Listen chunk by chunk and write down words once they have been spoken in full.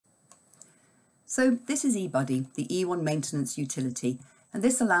So this is eBuddy, the Ewon maintenance utility, and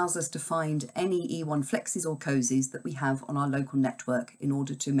this allows us to find any Ewon flexes or cozies that we have on our local network in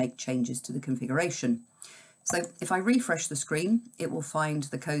order to make changes to the configuration. So if I refresh the screen, it will find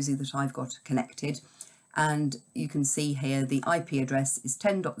the cozy that I've got connected, and you can see here the IP address is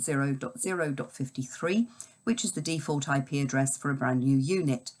 10.0.0.53, which is the default IP address for a brand new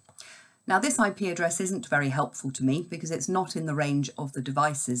unit. Now this IP address isn't very helpful to me because it's not in the range of the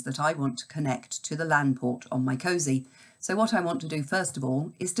devices that I want to connect to the LAN port on my cozy. So what I want to do first of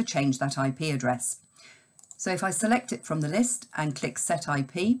all is to change that IP address. So if I select it from the list and click Set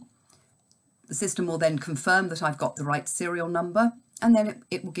IP, the system will then confirm that I've got the right serial number, and then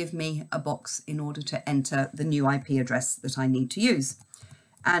it will give me a box in order to enter the new IP address that I need to use.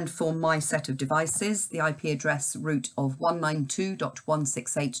 And for my set of devices, the IP address root of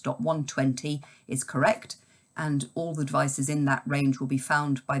 192.168.120 is correct, and all the devices in that range will be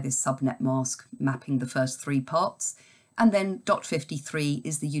found by this subnet mask mapping the first three parts. And then .53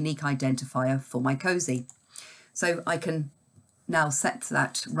 is the unique identifier for my cozy. So I can now set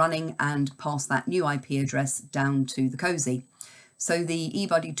that running and pass that new IP address down to the cozy. So the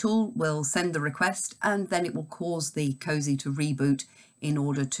eBuddy tool will send the request, and then it will cause the cozy to reboot in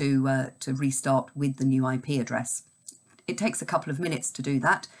order to restart with the new IP address. It takes a couple of minutes to do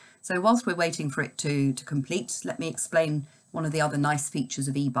that. So whilst we're waiting for it to complete, let me explain one of the other nice features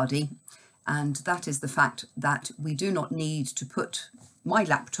of eBuddy, and that is the fact that we do not need to put my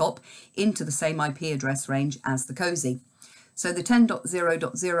laptop into the same IP address range as the cozy. So the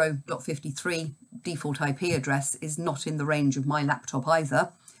 10.0.0.53 default IP address is not in the range of my laptop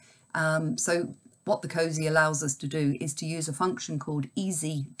either. So what the cozy allows us to do is to use a function called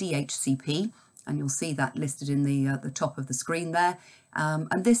easy-dhcp, and you'll see that listed in the top of the screen there.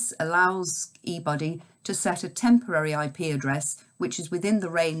 And this allows eBuddy to set a temporary IP address which is within the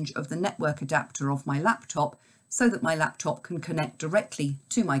range of the network adapter of my laptop, so that my laptop can connect directly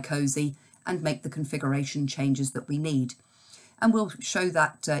to my cozy and make the configuration changes that we need. And we'll show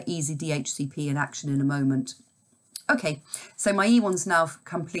that easy DHCP in action in a moment. Okay, so my Ewon's now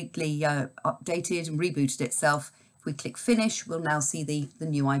completely updated and rebooted itself. If we click finish, we'll now see the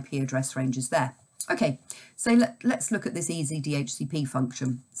new IP address ranges there. Okay, so let's look at this easy DHCP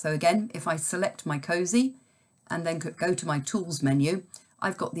function. So again, if I select my cozy and then go to my tools menu,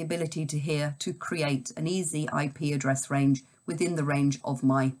 I've got the ability to create an easy IP address range within the range of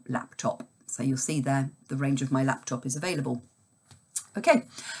my laptop. So you'll see there the range of my laptop is available. Okay,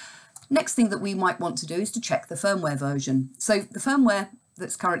 next thing that we might want to do is to check the firmware version. So the firmware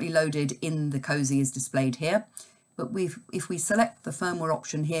that's currently loaded in the cozy is displayed here, but if we select the firmware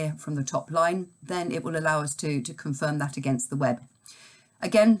option here from the top line, then it will allow us to confirm that against the web.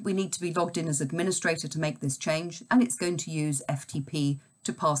 Again, we need to be logged in as administrator to make this change, and it's going to use FTP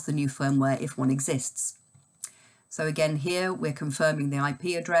to pass the new firmware if one exists. So again, here we're confirming the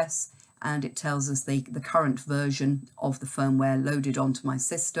IP address, and it tells us the current version of the firmware loaded onto my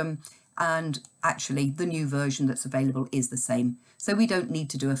system, and actually the new version that's available is the same. So we don't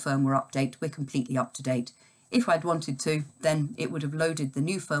need to do a firmware update, we're completely up to date. If I'd wanted to, then it would have loaded the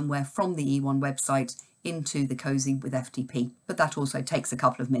new firmware from the Ewon website into the cozy with FTP, but that also takes a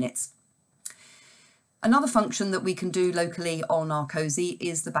couple of minutes. Another function that we can do locally on our cozy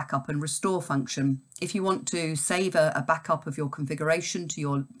is the backup and restore function. If you want to save a backup of your configuration to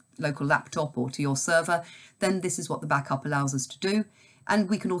your local laptop or to your server, then this is what the backup allows us to do. And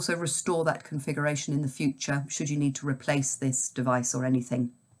we can also restore that configuration in the future should you need to replace this device or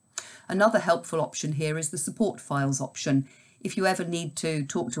anything. Another helpful option here is the support files option. If you ever need to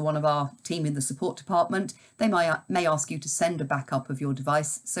talk to one of our team in the support department, they may ask you to send a backup of your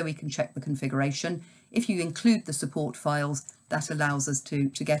device so we can check the configuration. If you include the support files, that allows us to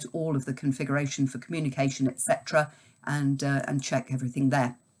get all of the configuration for communication, etc., and check everything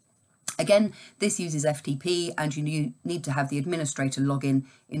there. Again, this uses FTP, and you need to have the administrator login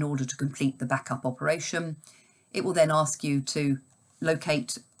in order to complete the backup operation. It will then ask you to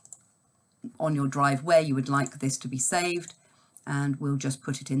locate on your drive where you would like this to be saved, and we'll just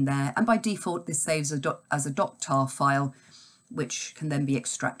put it in there. And by default, this saves as a .tar file, which can then be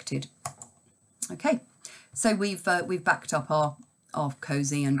extracted. Okay, so we've backed up our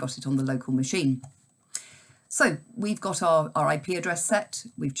cozy and got it on the local machine. So we've got our IP address set,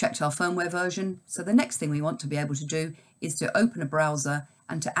 we've checked our firmware version. So the next thing we want to be able to do is to open a browser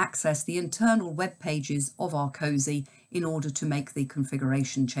and to access the internal web pages of our cozy in order to make the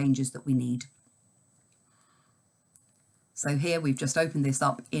configuration changes that we need. So here we've just opened this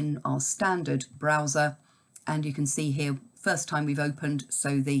up in our standard browser, and you can see here, first time we've opened,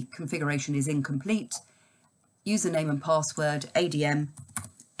 so the configuration is incomplete. Username and password, ADM,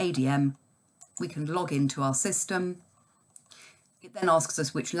 we can log into our system. It then asks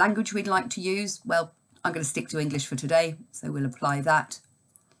us which language we'd like to use. Well, I'm going to stick to English for today, so we'll apply that.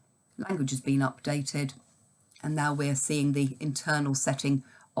 Language has been updated, and now we're seeing the internal setting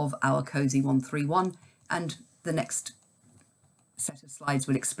of our COSY 131, and the next set of slides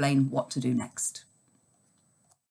will explain what to do next.